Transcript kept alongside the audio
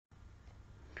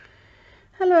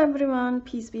Hello everyone,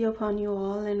 peace be upon you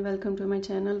all and welcome to my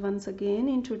channel once again.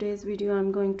 In today's video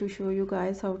I'm going to show you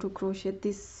guys how to crochet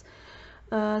this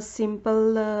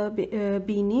simple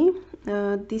beanie.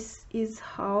 This is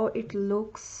how it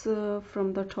looks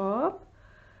from the top,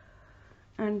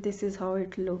 and this is how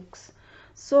it looks.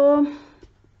 So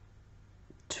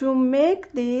to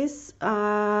make this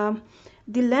the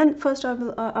length, first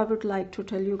I would like to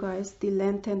tell you guys the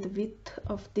length and the width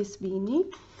of this beanie.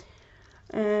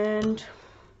 And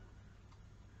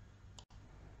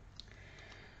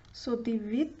so the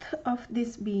width of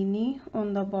this beanie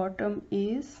on the bottom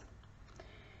is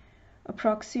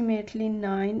approximately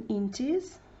 9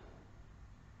 inches,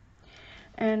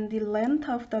 and the length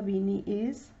of the beanie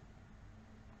is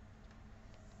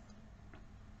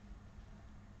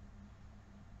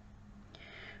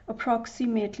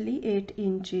approximately 8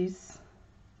 inches.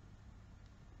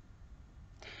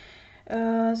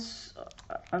 So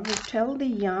I will tell the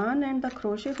yarn and the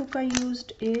crochet hook I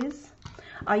used is,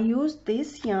 I used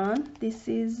this yarn. This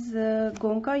is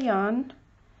Gonka yarn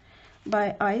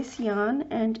by Ice Yarn,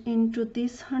 and into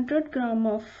this 100 gram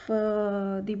of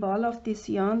the ball of this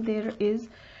yarn there is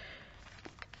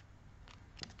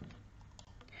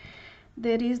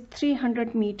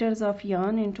 300 meters of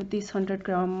yarn into this 100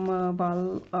 gram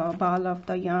ball of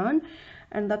the yarn,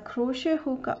 and the crochet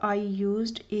hook I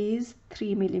used is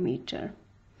 3 millimeter.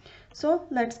 So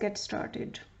let's get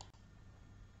started.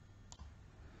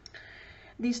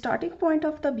 The starting point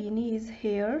of the beanie is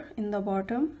here in the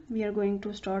bottom. We are going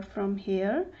to start from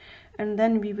here and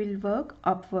then we will work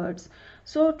upwards.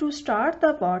 So to start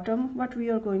the bottom, what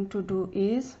we are going to do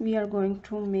is we are going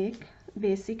to make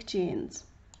basic chains.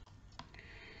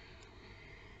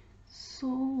 So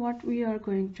what we are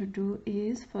going to do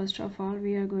is, first of all,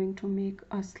 we are going to make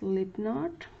a slip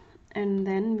knot, and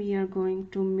then we are going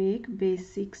to make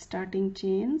basic starting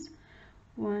chains.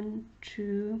 1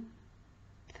 2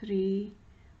 3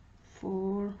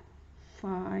 4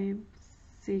 5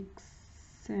 6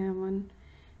 7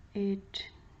 8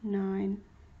 9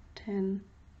 10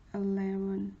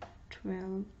 11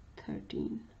 12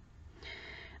 13.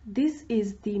 This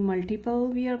is the multiple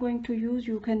we are going to use.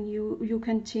 You can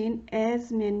chain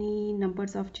as many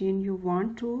numbers of chain you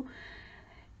want to,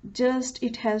 just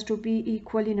it has to be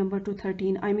equally number to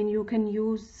 13. I mean, you can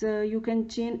use you can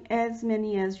chain as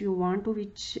many as you want to,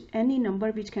 which any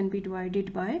number which can be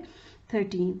divided by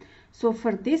 13. So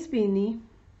for this beanie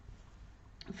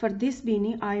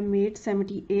I made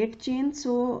 78 chains,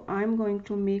 so I'm going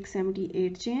to make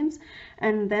 78 chains,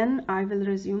 and then I will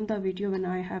resume the video when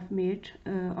I have made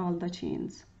all the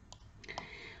chains.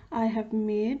 I have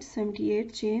made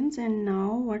 78 chains, and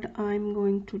now what I'm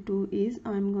going to do is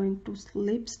I'm going to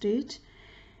slip stitch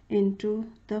into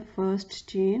the first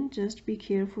chain. Just be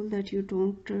careful that you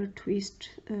don't twist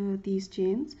these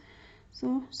chains.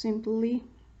 So simply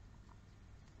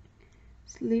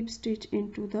slip stitch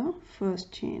into the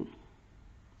first chain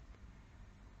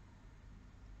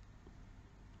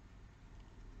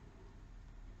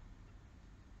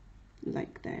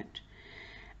like that.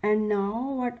 And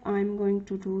now what I'm going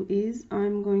to do is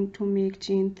I'm going to make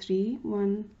chain 3,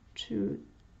 1 2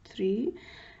 3,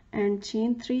 and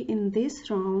chain 3 in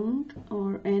this round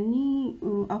or any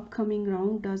upcoming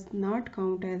round does not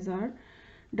count as our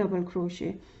double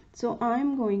crochet. So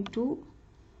I'm going to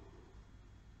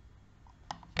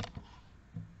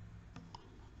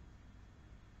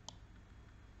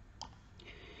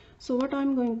what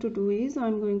I'm going to do is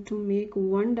I'm going to make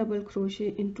 1 double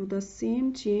crochet into the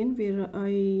same chain where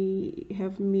I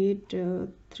have made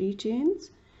 3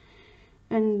 chains,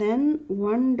 and then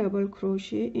 1 double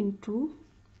crochet into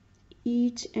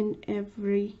each and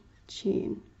every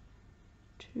chain.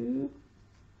 2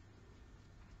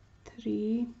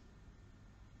 3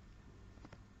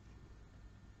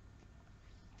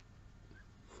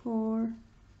 4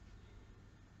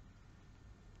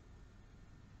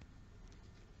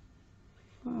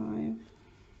 5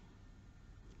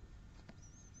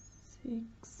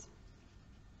 6.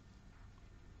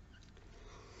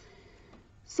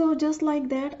 So just like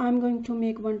that I'm going to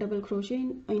make 1 double crochet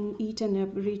in each and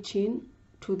every chain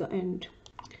to the end.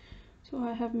 So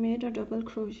I have made a double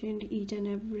crochet in each and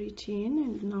every chain,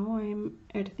 and now I am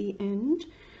at the end.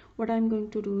 What I'm going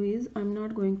to do is I'm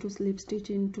not going to slip stitch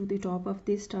into the top of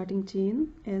this starting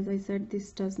chain. As I said,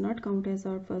 this does not count as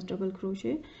our first double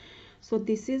crochet. So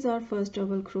this is our first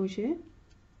double crochet,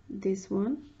 this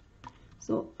one.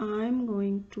 So I'm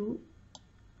going to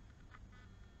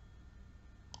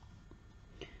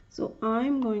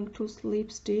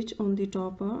slip stitch on the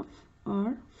top of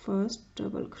our first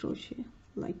double crochet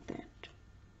like that.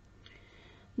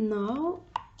 Now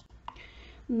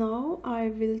Now I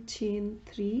will chain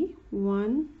 3,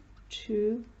 1,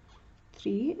 2,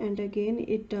 3, and again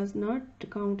it does not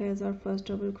count as our first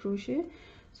double crochet.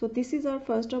 So this is our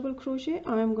first double crochet.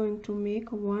 I am going to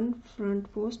make one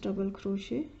front post double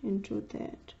crochet into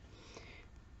that.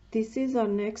 This is our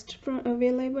next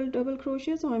available double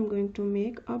crochet, so I'm going to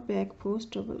make a back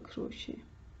post double crochet,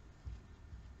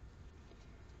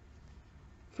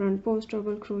 front post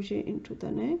double crochet into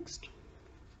the next,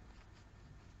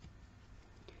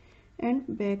 and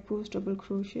back post double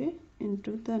crochet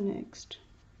into the next.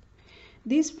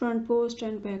 This front post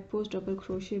and back post double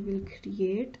crochet will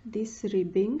create this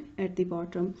ribbing at the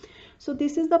bottom. So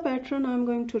this is the pattern I'm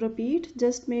going to repeat.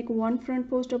 Just make one front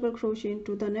post double crochet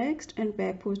into the next and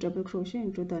back post double crochet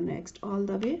into the next all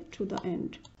the way to the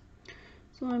end.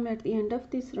 So I'm at the end of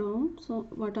this round. So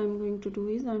what I'm going to do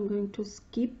is I'm going to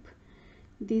skip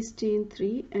this chain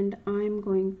 3 and I'm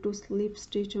going to slip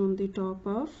stitch on the top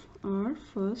of our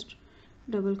first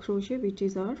double crochet, which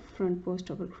is our front post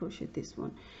double crochet, this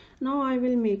one. Now I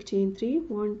will make chain 3,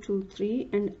 1, 2, 3,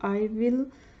 and I will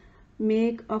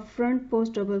make a front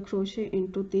post double crochet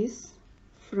into this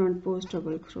front post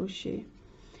double crochet.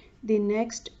 The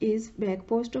next is back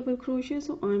post double crochet,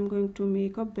 so I'm going to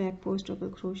make a back post double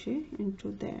crochet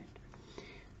into that.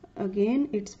 Again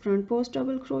it's front post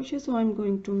double crochet, so I'm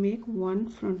going to make one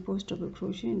front post double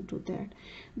crochet into that.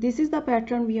 This is the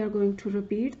pattern we are going to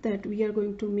repeat, that we are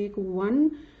going to make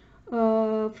one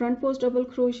front post double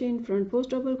crochet in front post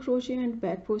double crochet and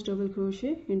back post double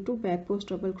crochet into back post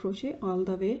double crochet all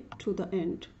the way to the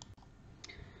end.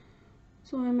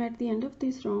 So I'm at the end of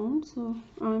this round, so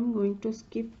I'm going to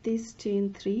skip this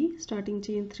chain 3, starting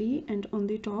chain 3, and on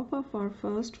the top of our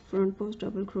first front post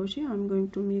double crochet I'm going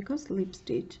to make a slip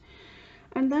stitch,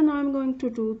 and then I'm going to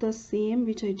do the same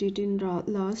which I did in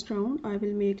last round. I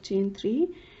will make chain 3,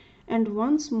 and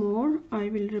once more I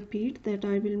will repeat that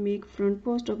I will make front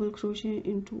post double crochet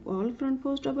into all front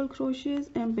post double crochets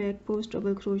and back post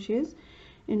double crochets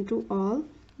into all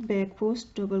back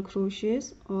post double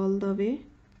crochets all the way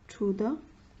to the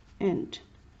end,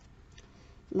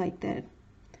 like that.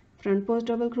 Front post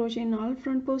double crochet in all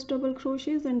front post double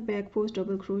crochets and back post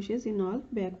double crochets in all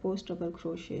back post double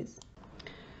crochets.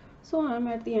 So I'm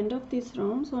at the end of this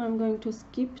round, so I'm going to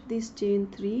skip this chain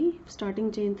 3,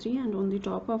 starting chain 3, and on the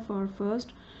top of our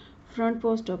first front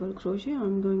post double crochet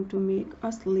I'm going to make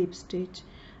a slip stitch,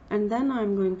 and then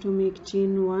I'm going to make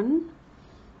chain 1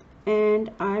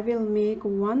 and I will make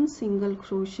one single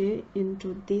crochet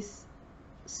into this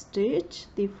stitch,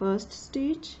 the first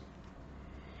stitch,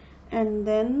 and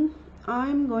then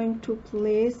I'm going to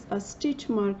place a stitch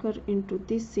marker into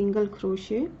this single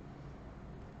crochet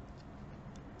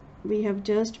we have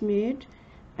just made,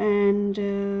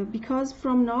 and because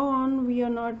from now on we are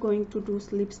not going to do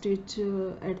slip stitch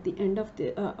at the end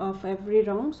of every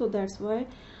round, so that's why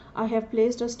I have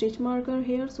placed a stitch marker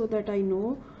here so that I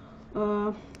know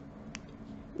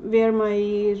where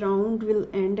my round will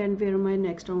end and where my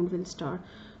next round will start.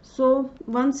 So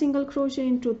one single crochet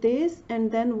into this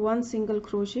and then one single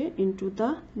crochet into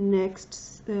the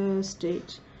next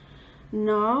stitch.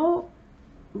 Now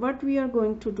what we are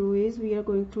going to do is we are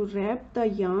going to wrap the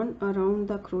yarn around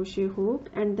the crochet hook,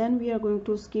 and then we are going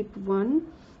to skip 1,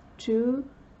 2,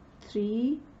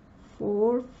 3,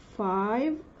 4,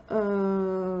 5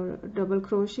 double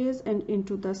crochets, and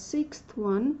into the 6th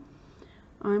one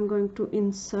I'm going to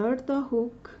insert the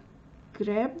hook,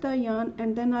 grab the yarn,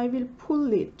 and then I will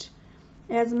pull it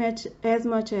as much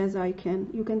as I can.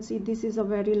 You can see this is a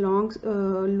very long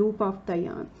loop of the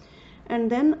yarn, and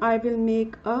then I will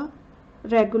make a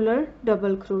regular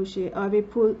double crochet. I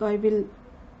will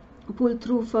pull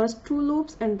through first 2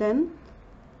 loops and then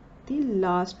the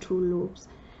last 2 loops,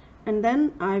 and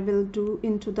then I will do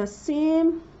into the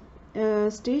same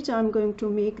stitch. I'm going to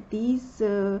make these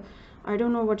I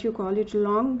don't know what you call it,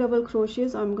 long double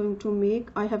crochets. I'm going to make,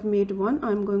 I have made one,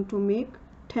 I'm going to make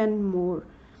 10 more.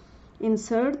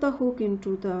 Insert the hook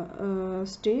into the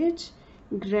stitch,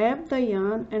 grab the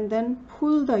yarn, and then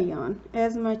pull the yarn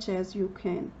as much as you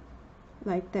can,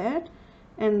 like that,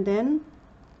 and then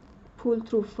pull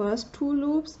through first 2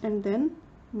 loops and then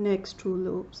next 2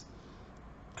 loops.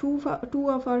 Two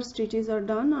of our stitches are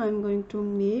done. I'm going to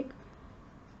make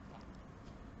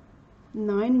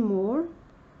 9 more,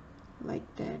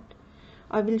 like that.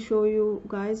 I will show you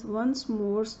guys once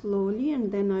more slowly,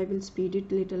 and then I will speed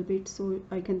it a little bit so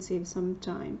I can save some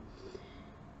time.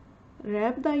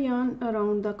 Wrap the yarn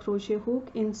around the crochet hook,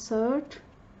 insert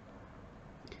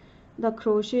the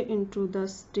crochet into the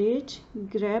stitch,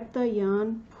 grab the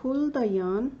yarn, pull the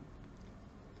yarn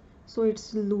so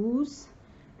it's loose,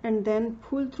 and then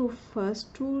pull through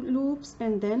first 2 loops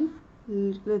and then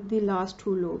the last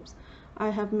 2 loops. I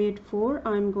have made 4.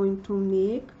 I'm going to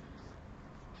make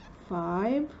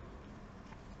 5,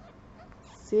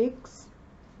 6,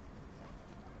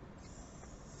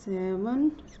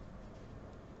 7,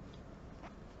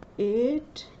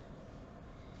 8,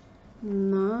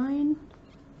 9,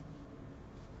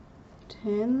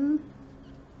 10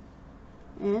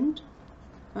 and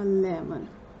 11.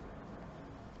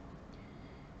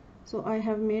 So I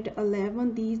have made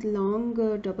 11 these long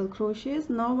double crochets.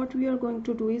 Now what we are going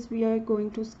to do is we are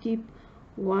going to skip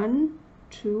 1,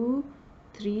 2,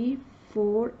 3,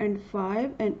 4 and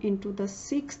 5, and into the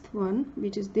 6th one,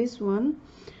 which is this one,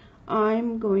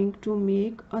 I'm going to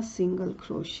make a single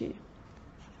crochet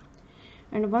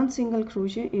and 1 single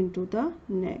crochet into the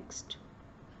next,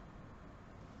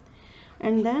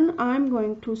 and then I'm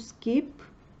going to skip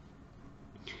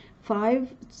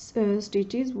 5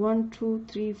 stitches, 1, 2,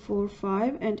 3, 4,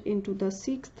 5, and into the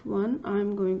 6th one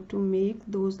I'm going to make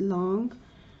those long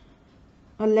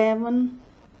 11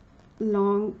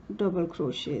 long double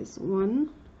crochets. 1,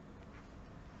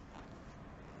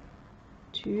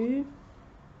 2,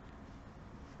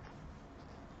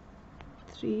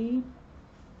 3,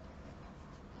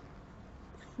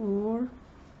 4,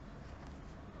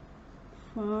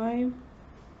 5,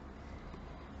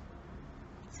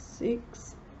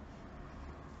 6,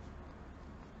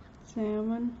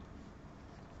 7,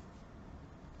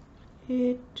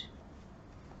 8,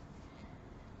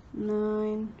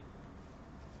 9,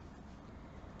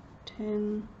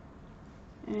 10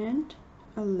 and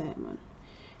 11,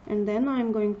 and then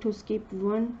I'm going to skip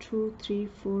 1, 2, 3,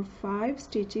 4, 5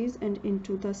 stitches, and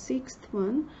into the 6th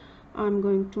one I'm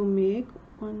going to make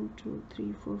 1, 2,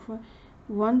 3, 4, 5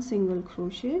 1 single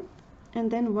crochet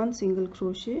and then 1 single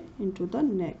crochet into the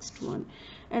next one.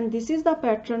 And this is the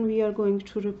pattern we are going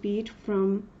to repeat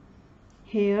from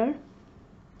here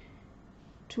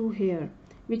to here,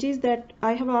 which is that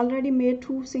I have already made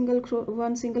 1 single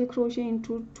crochet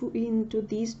into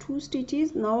these 2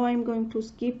 stitches. Now I am going to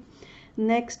skip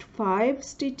next 5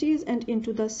 stitches, and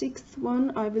into the 6th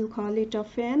one I will call it a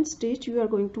fan stitch. You are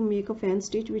going to make a fan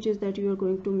stitch, which is that you are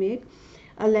going to make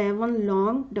 11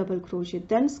 long double crochet,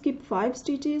 then skip 5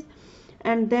 stitches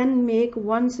and then make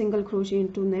 1 single crochet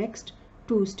into next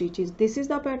 2 stitches. This is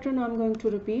the pattern I'm going to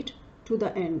repeat to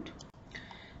the end.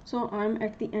 So I'm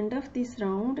at the end of this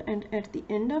round, and at the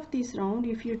end of this round,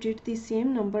 if you did the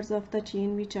same numbers of the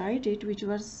chain which I did, which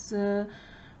was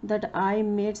that I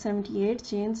made 78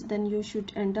 chains, then you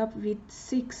should end up with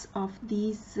 6 of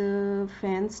these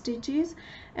fan stitches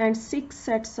and 6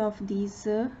 sets of these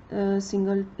 2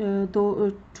 single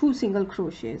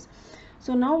crochets.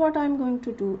 So now what I'm going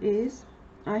to do is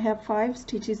I have 5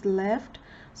 stitches left,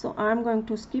 so I'm going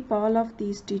to skip all of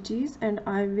these stitches and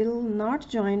I will not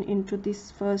join into this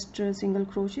first single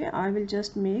crochet. I will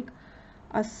just make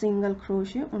a single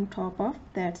crochet on top of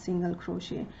that single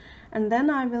crochet, and then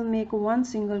I will make 1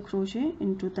 single crochet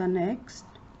into the next,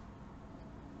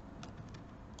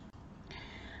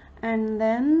 and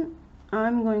then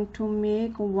I'm going to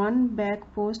make 1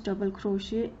 back post double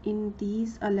crochet in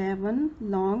these 11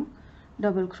 long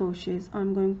double crochets.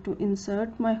 I'm going to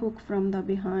insert my hook from the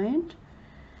behind,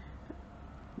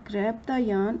 grab the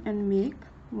yarn and make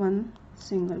 1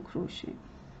 single crochet.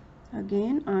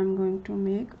 Again I'm going to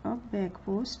make a back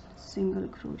post single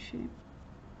crochet,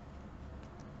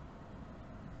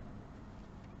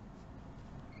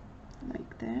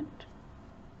 like that.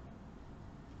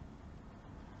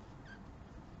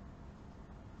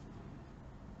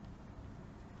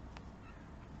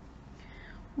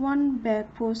 One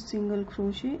back post single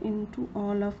crochet into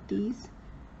all of these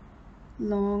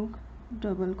long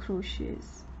double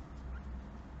crochets.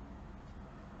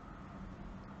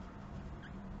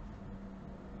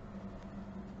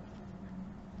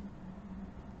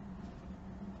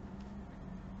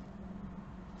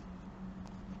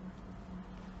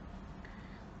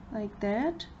 Like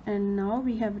that, and now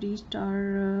we have reached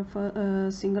our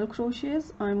single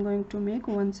crochets. I'm going to make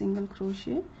 1 single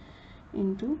crochet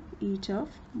into each of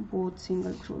both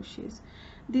single crochets.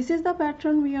 This is the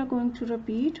pattern we are going to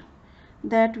repeat,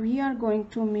 that we are going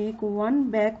to make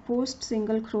 1 back post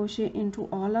single crochet into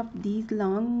all of these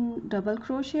long double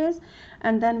crochets,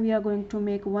 and then we are going to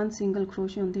make 1 single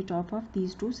crochet on the top of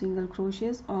these 2 single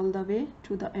crochets all the way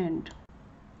to the end.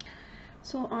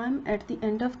 So I'm at the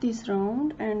end of this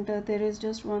round, and there is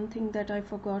just one thing that I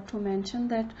forgot to mention,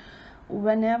 that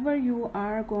whenever you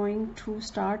are going to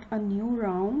start a new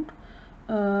round,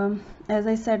 as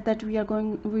I said that we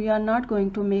are not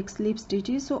going to make slip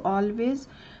stitches, so always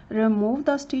remove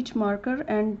the stitch marker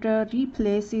and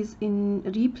replace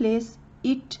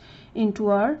it into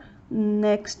our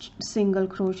next single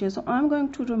crochet. So I'm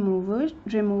going to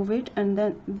remove it, and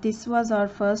then this was our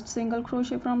first single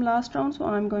crochet from last round, so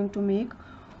I'm going to make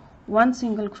one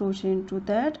single crochet into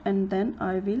that, and then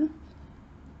I will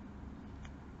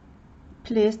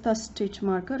place the stitch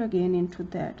marker again into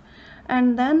that,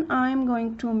 and then I'm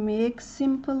going to make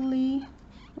simply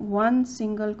one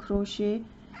single crochet,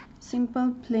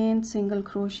 simple plain single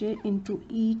crochet into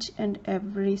each and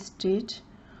every stitch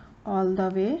all the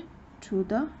way to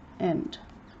the end.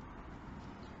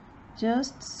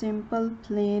 Just simple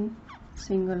plain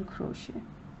single crochet.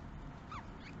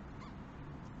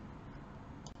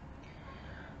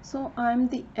 So I'm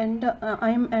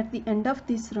at the end of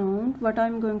this round. What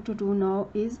I'm going to do now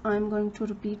is I'm going to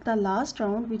repeat the last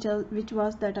round, which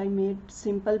was that I made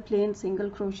simple plain single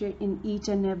crochet in each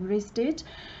and every stitch.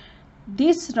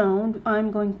 This round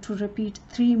I'm going to repeat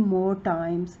 3 more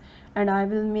times, and I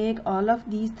will make all of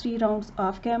these 3 rounds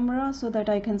off camera so that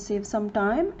I can save some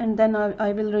time, and then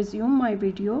I will resume my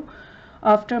video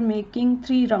after making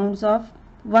 3 rounds of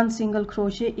one single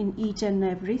crochet in each and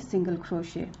every single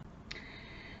crochet.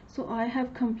 So I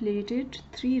have completed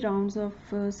 3 rounds of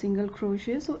single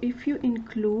crochet. So if you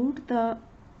include the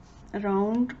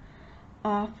round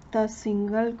of the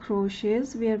single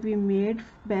crochets where we made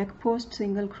back post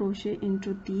single crochet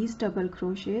into these double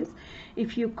crochets,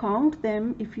 if you count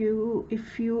them, if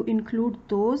you include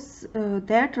those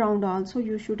that round also,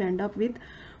 you should end up with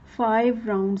 5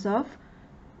 rounds of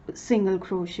single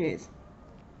crochets.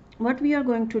 What we are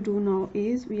going to do now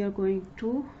is we are going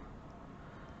to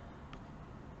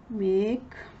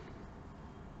make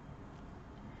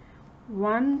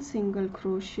one single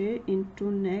crochet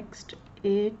into next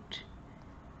 8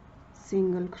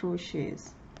 single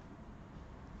crochets.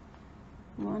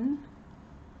 1,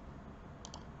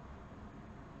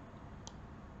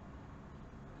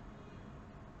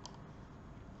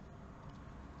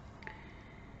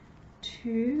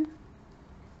 2,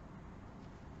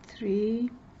 3,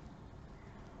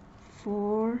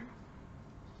 4,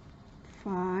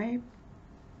 5,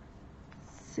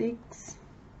 6,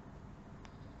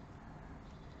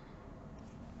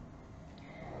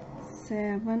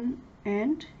 7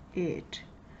 and 8.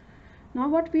 Now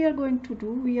what we are going to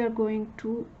do, we are going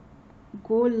to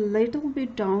go a little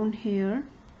bit down here,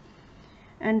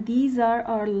 and these are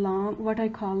our long, what I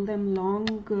call them long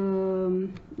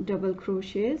double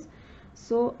crochets.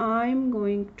 So I'm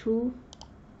going to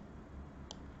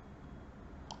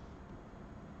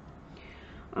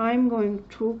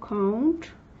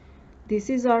count. This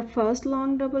is our first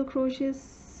long double crochet,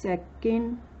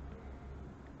 second,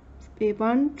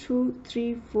 1, 2,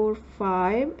 3, 4,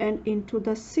 5, and into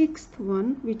the 6th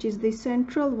one, which is the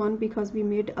central one, because we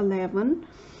made 11.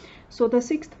 So the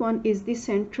 6th one is the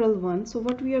central one. So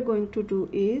what we are going to do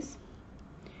is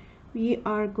we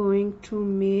are going to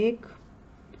make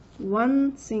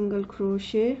one single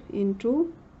crochet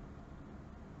into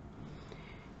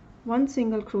one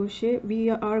single crochet. We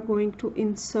are going to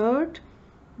insert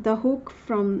the hook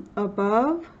from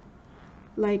above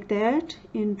like that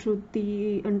into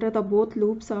the under the both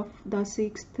loops of the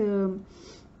 6th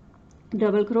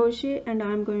double crochet, and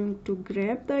I'm going to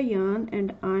grab the yarn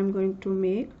and I'm going to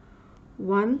make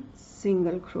one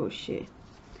single crochet,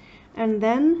 and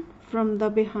then from the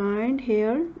behind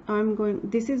here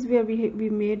this is where we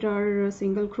made our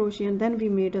single crochet, and then we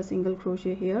made a single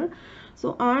crochet here.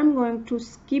 So I'm going to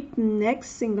skip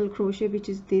next single crochet, which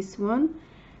is this one,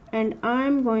 and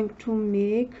I'm going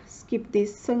to skip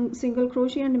this single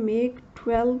crochet and make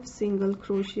 12 single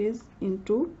crochets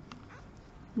into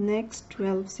next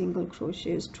 12 single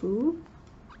crochets. 2,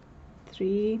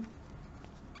 3,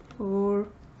 4,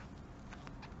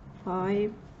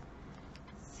 5,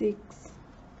 6,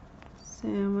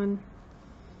 7,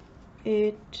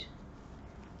 8,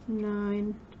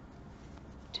 9,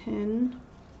 10,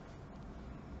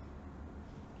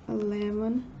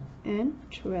 11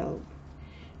 and 12.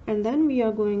 And then we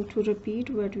are going to repeat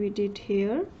what we did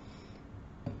here.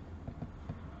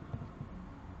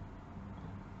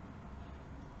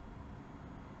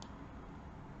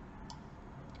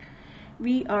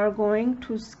 We are going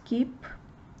to skip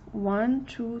 1,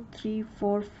 2, 3,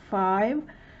 4, 5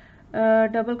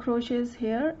 double crochets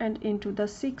here, and into the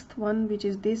 6th one, which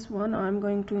is this one, I'm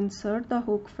going to insert the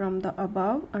hook from the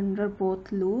above under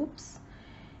both loops,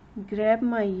 grab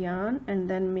my yarn and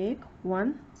then make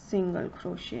one single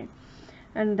crochet,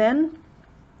 and then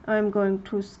I'm going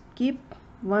to skip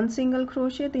one single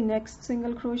crochet, the next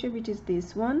single crochet, which is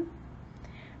this one,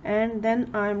 and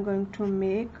then I'm going to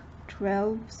make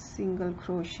 12 single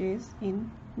crochets in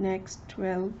next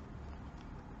 12,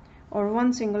 or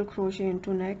one single crochet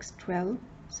into next 12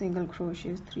 single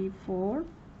crochets. 3, 4,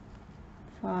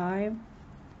 5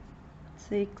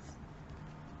 6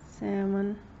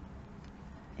 7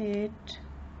 8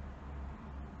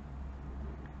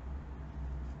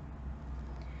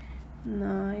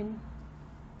 9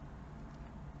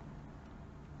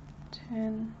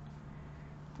 10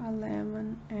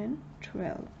 11 and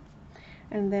 12.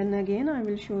 And then again I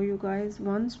will show you guys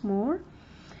once more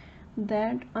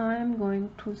that I am going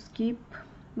to skip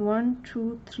 1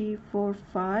 2 3 4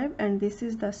 5, and this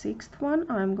is the sixth one.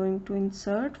 I am going to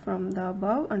insert from the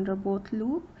above under both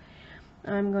loop.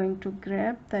 I am going to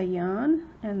grab the yarn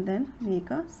and then make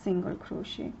a single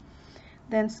crochet,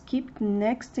 then skip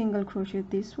next single crochet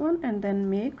this one, and then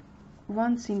make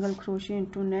one single crochet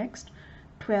into next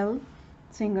 12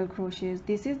 single crochets.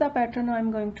 This is the pattern I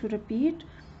am going to repeat.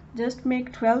 Just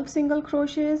make 12 single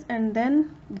crochets and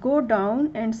then go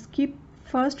down and skip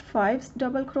first 5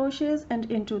 double crochets,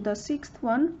 and into the sixth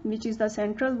one, which is the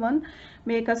central one,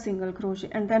 make a single crochet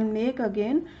and then make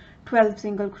again 12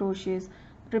 single crochets.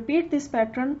 Repeat this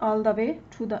pattern all the way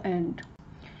to the end.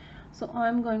 So I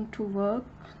am going to work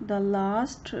the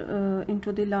last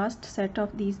into the last set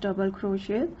of these double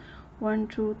crochets, 1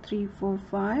 2 3 4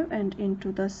 5, and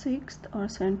into the sixth or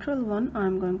central one I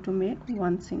am going to make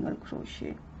one single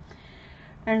crochet,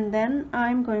 and then I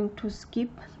am going to skip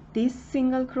this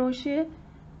single crochet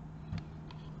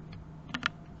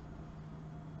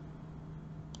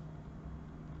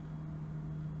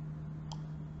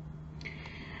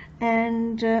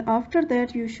and after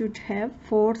that you should have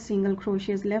 4 single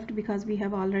crochets left, because we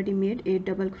have already made 8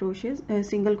 double crochets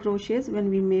single crochets when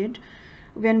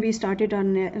we started our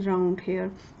round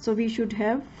here. So we should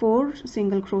have 4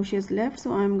 single crochets left.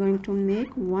 So I'm going to make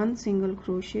one single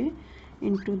crochet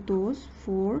into those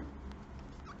 4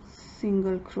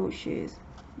 single crochets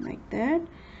like that,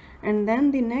 and then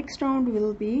the next round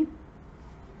will be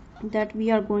that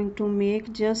we are going to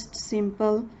make just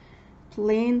simple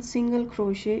plain single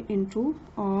crochet into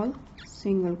all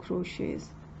single crochets.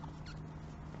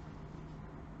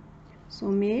 So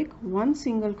make one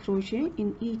single crochet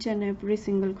in each and every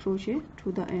single crochet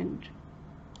to the end.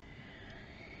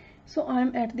 So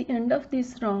I'm at the end of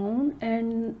this round,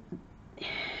 and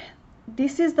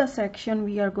this is the section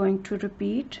we are going to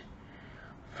repeat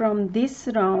from this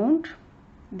round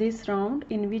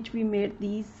in which we made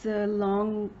these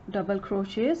long double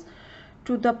crochets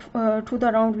to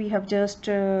the round we have just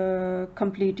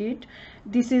completed.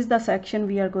 This is the section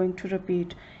we are going to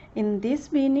repeat. In this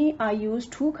beanie I use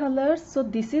 2 colors, so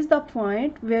this is the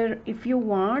point where if you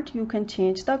want you can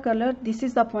change the color. This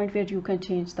is the point where you can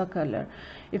change the color.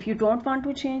 If you don't want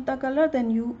to change the color, then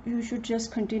you should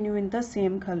just continue in the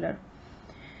same color.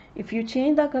 If you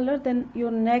change the color, then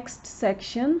your next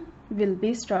section will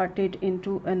be started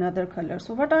into another color.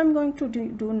 So what I'm going to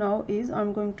do now is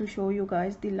I'm going to show you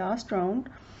guys the last round,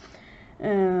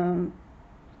 and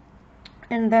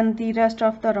then the rest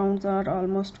of the rounds are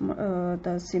almost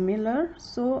the similar.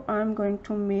 So I'm going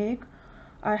to make,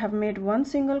 I have made one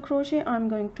single crochet, I'm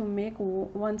going to make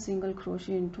one single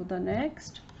crochet into the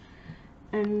next,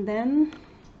 and then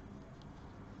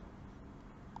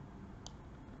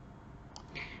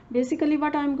basically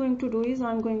what I'm going to do is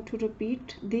I'm going to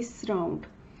repeat this round.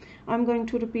 I'm going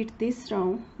to repeat this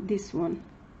round, this one.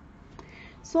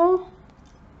 So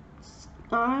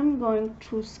I'm going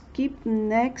to skip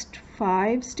next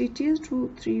 5 stitches, 2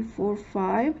 3 4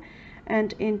 5,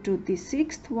 and into the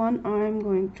sixth one I'm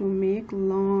going to make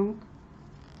long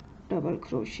double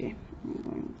crochet. I'm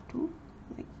going to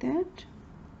like that,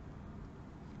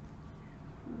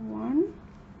 1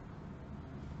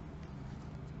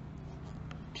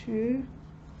 2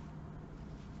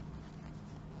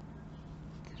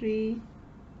 3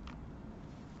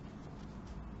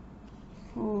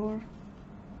 4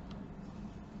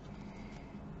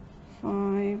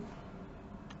 5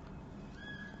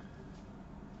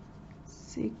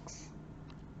 6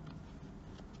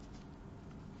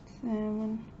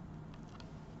 7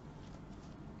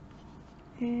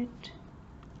 8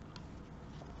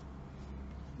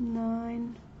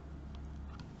 9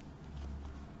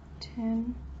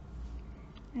 10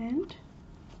 and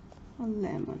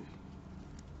 11.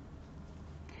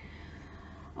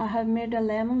 I have made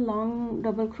 11 long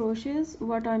double crochets.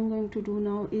 What I'm going to do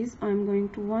now is I'm going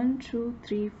to 1 2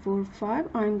 3 4 5,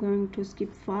 I'm going to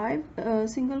skip 5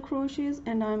 single crochets,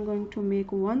 and I'm going to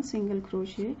make one single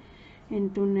crochet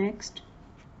into next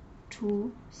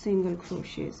 2 single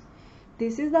crochets.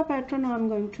 This is the pattern I'm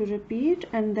going to repeat,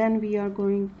 and then we are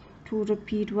going to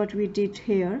repeat what we did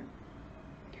here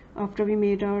after we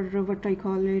made our what I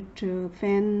call it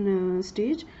fan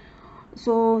stitch.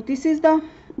 So this is the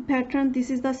pattern, this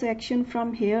is the section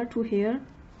from here to here,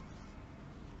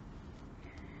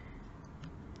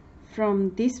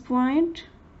 from this point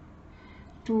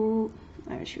to,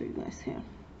 I will show you guys here,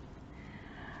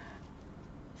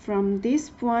 from this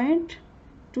point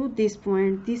to this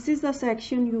point. This is the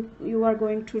section you are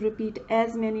going to repeat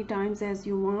as many times as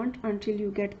you want until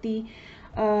you get the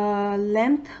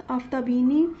length of the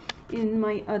beanie. In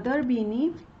my other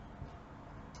beanie,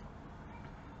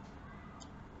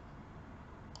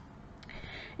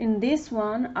 in this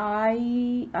one,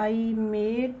 I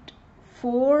made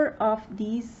 4 of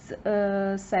these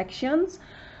sections.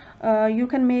 You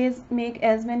can make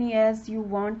as many as you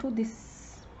want to.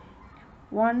 This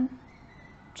 1,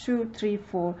 2, 3,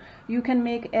 4. You can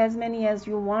make as many as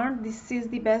you want. This is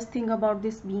the best thing about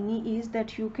this beanie, is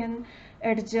that you can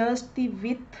adjust the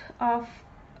width of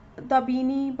the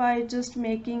beanie by just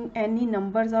making any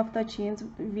numbers of the chains,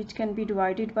 which can be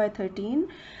divided by 13.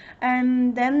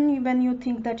 And then when you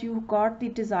think that you got the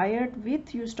desired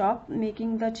width, you stop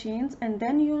making the chains, and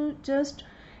then you just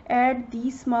add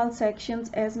these small sections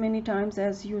as many times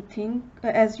as you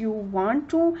want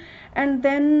to. And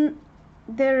then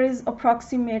there is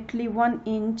approximately 1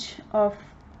 inch of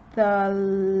the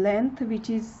length which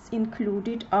is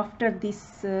included after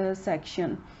this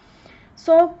section.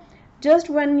 So just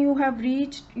when you have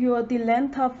reached the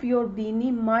length of your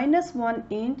beanie minus 1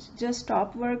 inch, just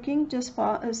stop working, just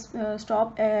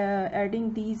stop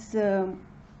adding these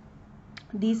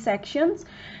sections,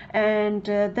 and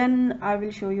then I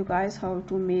will show you guys how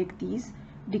to make these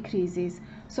decreases.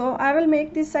 So I will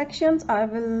make these sections. I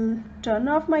will turn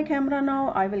off my camera now.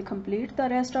 I will complete the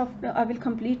rest of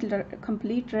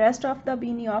complete rest of the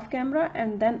beanie off camera,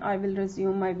 and then I will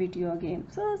resume my video again.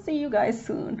 So see you guys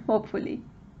soon, hopefully.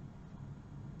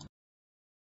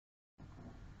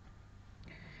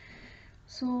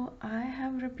 So I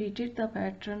have repeated the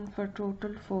pattern for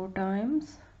total 4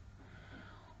 times.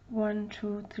 1,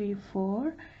 2, 3,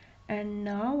 4. And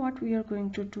now what we are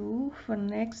going to do for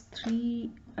next 3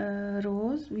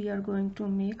 rows, we are going to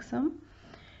make some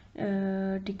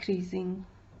decreasing.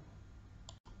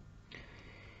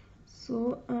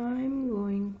 So I'm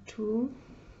going to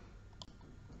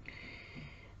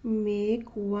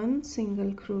make 1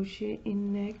 single crochet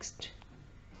in next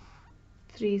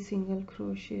 3 single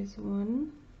crochets.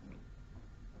 1,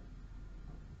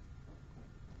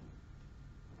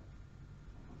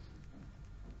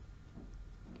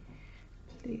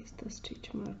 place the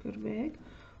stitch marker back,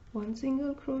 1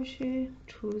 single crochet,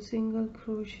 2 single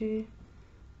crochet,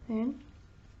 and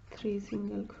 3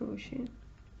 single crochet.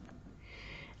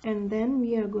 And then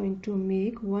we are going to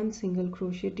make 1 single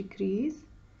crochet decrease,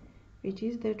 which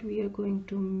is that we are going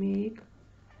to make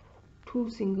 2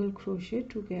 single crochet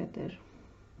together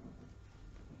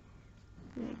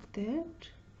like that.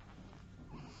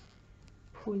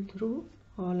 Pull through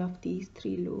all of these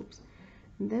 3 loops.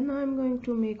 Then I'm going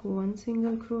to make 1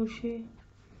 single crochet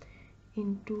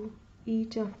into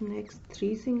each of next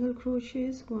 3 single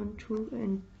crochets, 1, 2,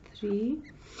 and 3,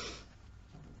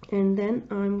 and then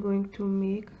I'm going to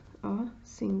make a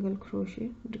single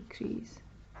crochet decrease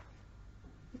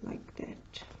like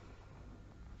that.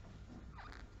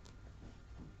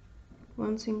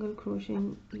 1 single crochet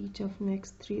in each of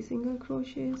next 3 single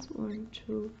crochets, 1,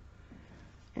 2,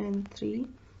 and 3,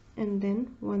 and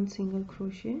then 1 single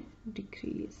crochet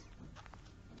decrease.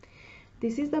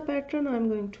 This is the pattern I'm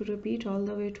going to repeat all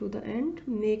the way to the end.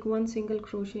 Make 1 single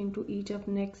crochet into each of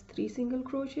next 3 single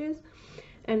crochets,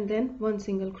 and then 1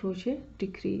 single crochet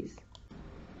decrease.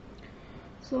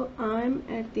 So I'm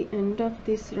at the end of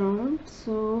this round.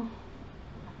 So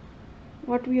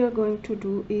what we are going to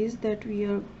do is that we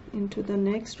are into the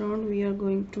next round, we are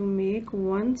going to make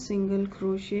 1 single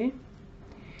crochet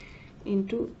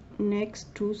into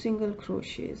next 2 single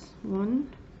crochets, 1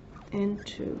 and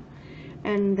 2,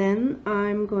 and then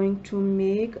I'm going to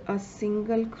make a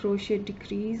single crochet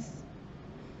decrease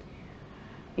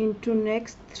into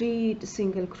next 3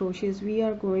 single crochets. We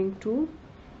are going to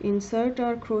insert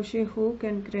our crochet hook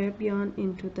and grab yarn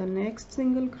into the next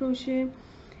single crochet,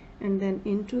 and then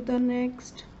into the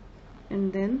next,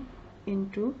 and then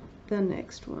into the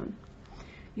next one.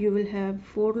 You will have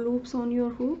 4 loops on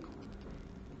your hook.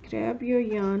 Grab your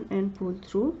yarn and pull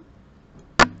through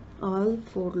all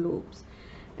 4 loops,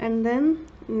 and then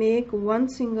make 1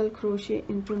 single crochet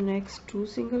into next 2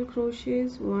 single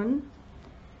crochets, 1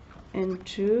 and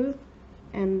 2,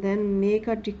 and then make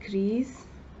a decrease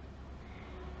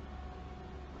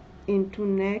into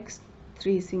next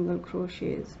 3 single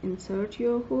crochets. Insert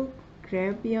your hook,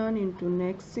 grab yarn into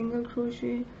next single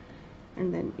crochet,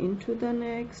 and then into the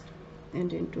next,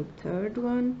 and into third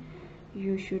one.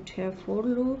 You should have 4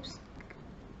 loops.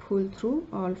 Pull through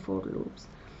all 4 loops.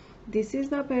 This is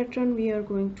the pattern we are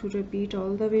going to repeat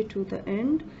all the way to the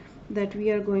end. that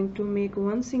we are going to make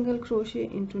one single crochet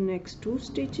into next 2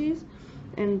 stitches,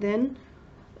 and then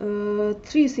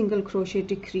 3 single crochet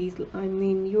decrease. I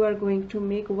mean, you are going to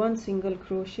make one single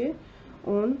crochet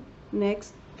on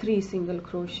next 3 single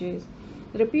crochets.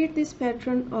 Repeat this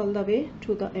pattern all the way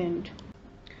to the end.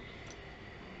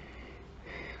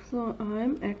 So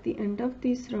I'm at the end of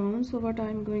this round. So what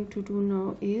I'm going to do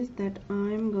now is that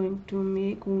I'm going to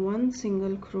make one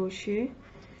single crochet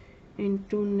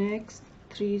into next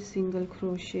 3 single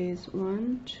crochets,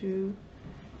 1, 2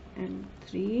 and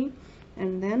 3,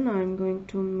 and then I'm going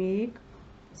to make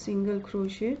single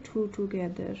crochet 2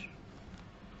 together,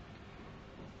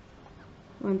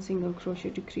 one single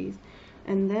crochet decrease,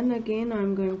 and then again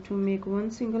I'm going to make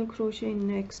one single crochet in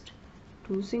next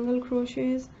 2 single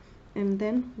crochets, and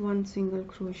then one single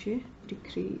crochet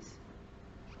decrease.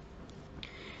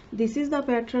 This is the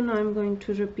pattern I'm going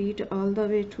to repeat all the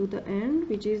way to the end,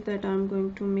 which is that I'm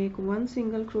going to make one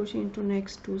single crochet into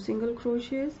next 2 single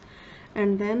crochets,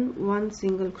 and then one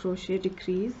single crochet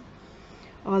decrease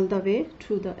all the way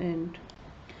to the end.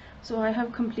 So I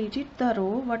have completed the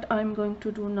row. What I'm going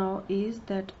to do now is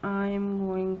that I'm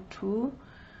going to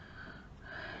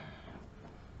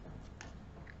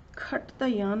cut the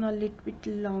yarn a little bit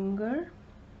longer,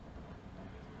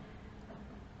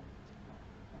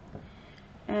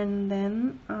 and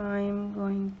then I'm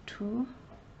going to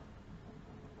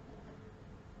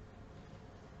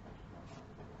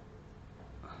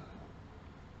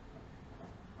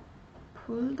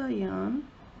pull the yarn.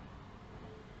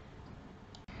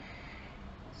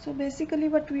 So basically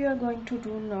what we are going to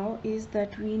do now is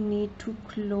that we need to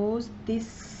close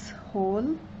this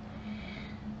hole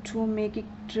to make it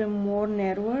more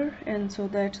narrower, and so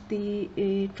that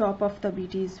the top of the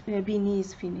beanie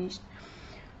is finished.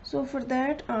 So for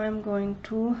that I'm going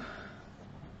to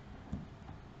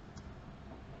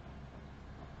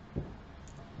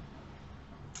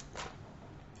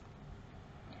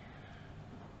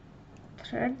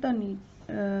thread the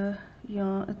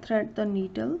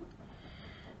needle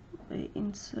by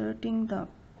inserting the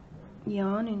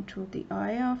yarn into the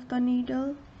eye of the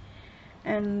needle,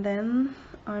 and then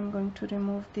I'm going to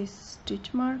remove this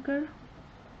stitch marker,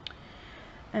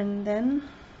 and then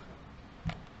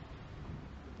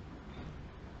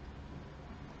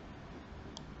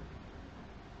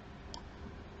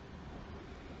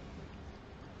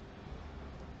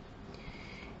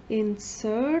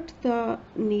insert the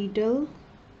needle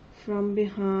from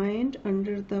behind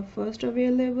under the first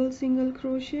available single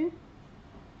crochet,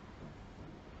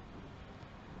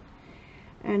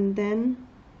 and then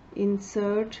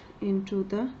insert into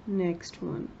the next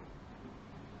one.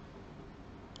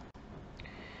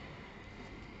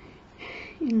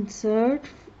 Insert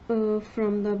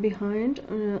from the behind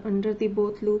under the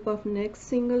both loop of next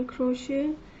single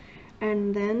crochet,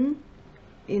 and then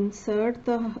insert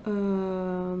the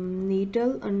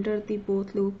needle under the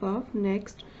both loop of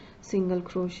next single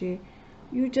crochet.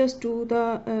 You just do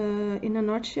the in a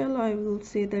nutshell I will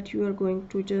say that you are going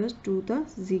to just do the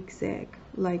zigzag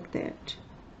like that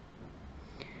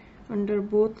under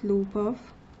both loop of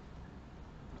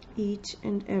each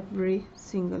and every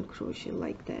single crochet,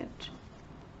 like that.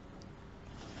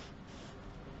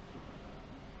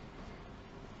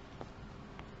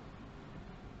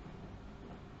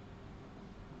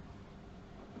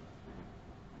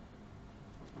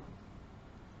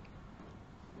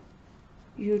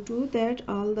 You do that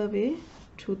all the way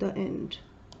to the end.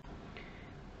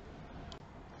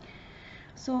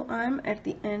 So I'm at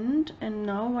the end, and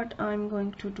now what I'm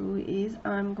going to do is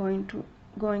I'm going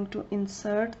to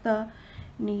insert the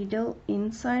needle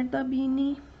inside the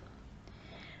beanie,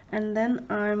 and then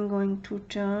I'm going to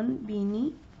turn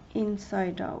beanie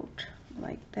inside out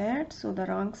like that, so the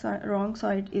wrong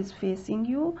side is facing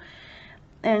you,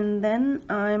 and then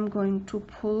I'm going to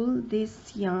pull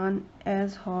this yarn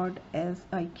as hard as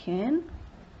I can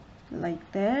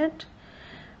like that,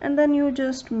 and then you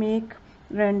just make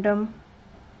random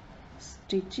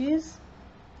stitches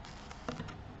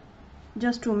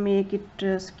just to make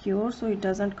it secure so it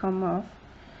doesn't come off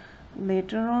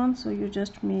later on. So you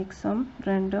just make some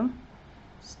random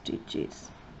stitches.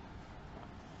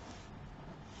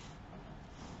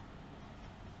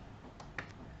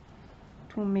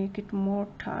 To make it more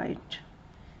tight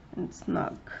and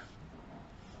snug.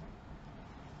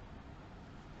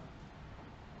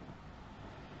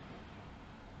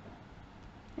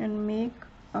 And make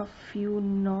a few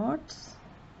knots.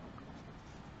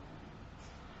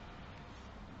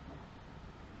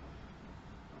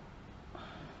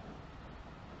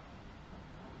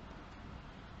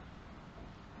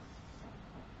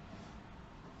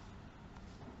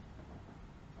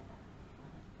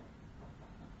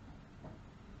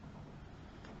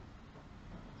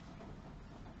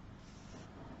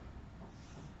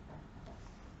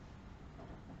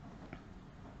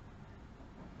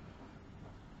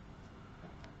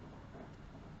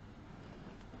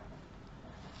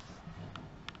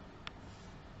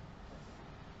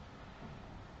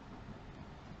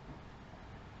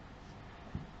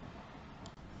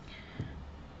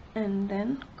 and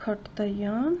then cut the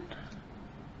yarn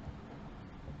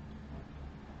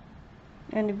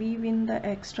and weave in the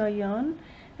extra yarn,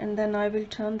 and then I will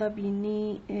turn the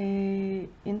beanie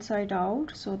inside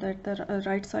out so that the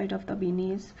right side of the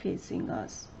beanie is facing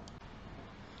us.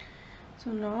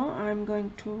 So now I'm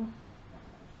going to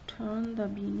turn the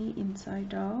beanie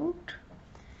inside out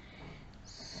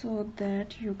so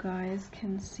that you guys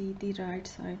can see the right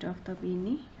side of the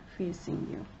beanie facing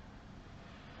you.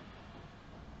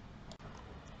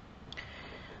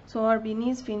 So our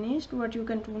beanie is finished. What you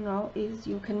can do now is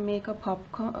you can make a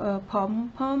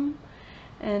pom-pom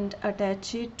and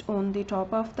attach it on the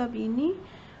top of the beanie,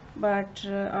 but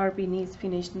our beanie is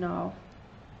finished now.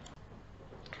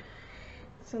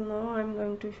 So now I'm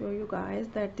going to show you guys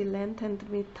that the length and the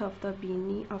width of the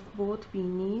beanie of both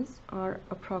beanies are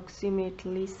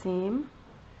approximately same,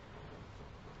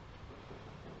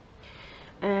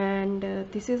 and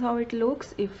this is how it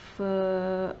looks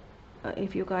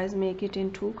if you guys make it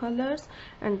in 2 colors,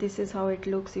 and this is how it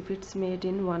looks if it's made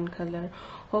in 1 color.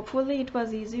 Hopefully it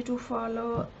was easy to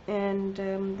follow, and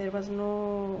there was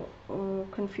no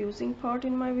confusing part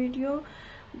in my video,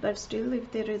 but still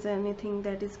if there is anything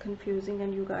that is confusing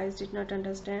and you guys did not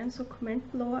understand, so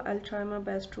comment below. I'll try my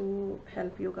best to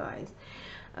help you guys.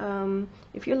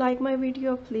 If you like my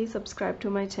video, please subscribe to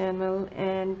my channel,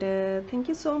 and thank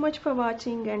you so much for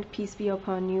watching, and peace be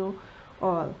upon you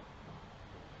all.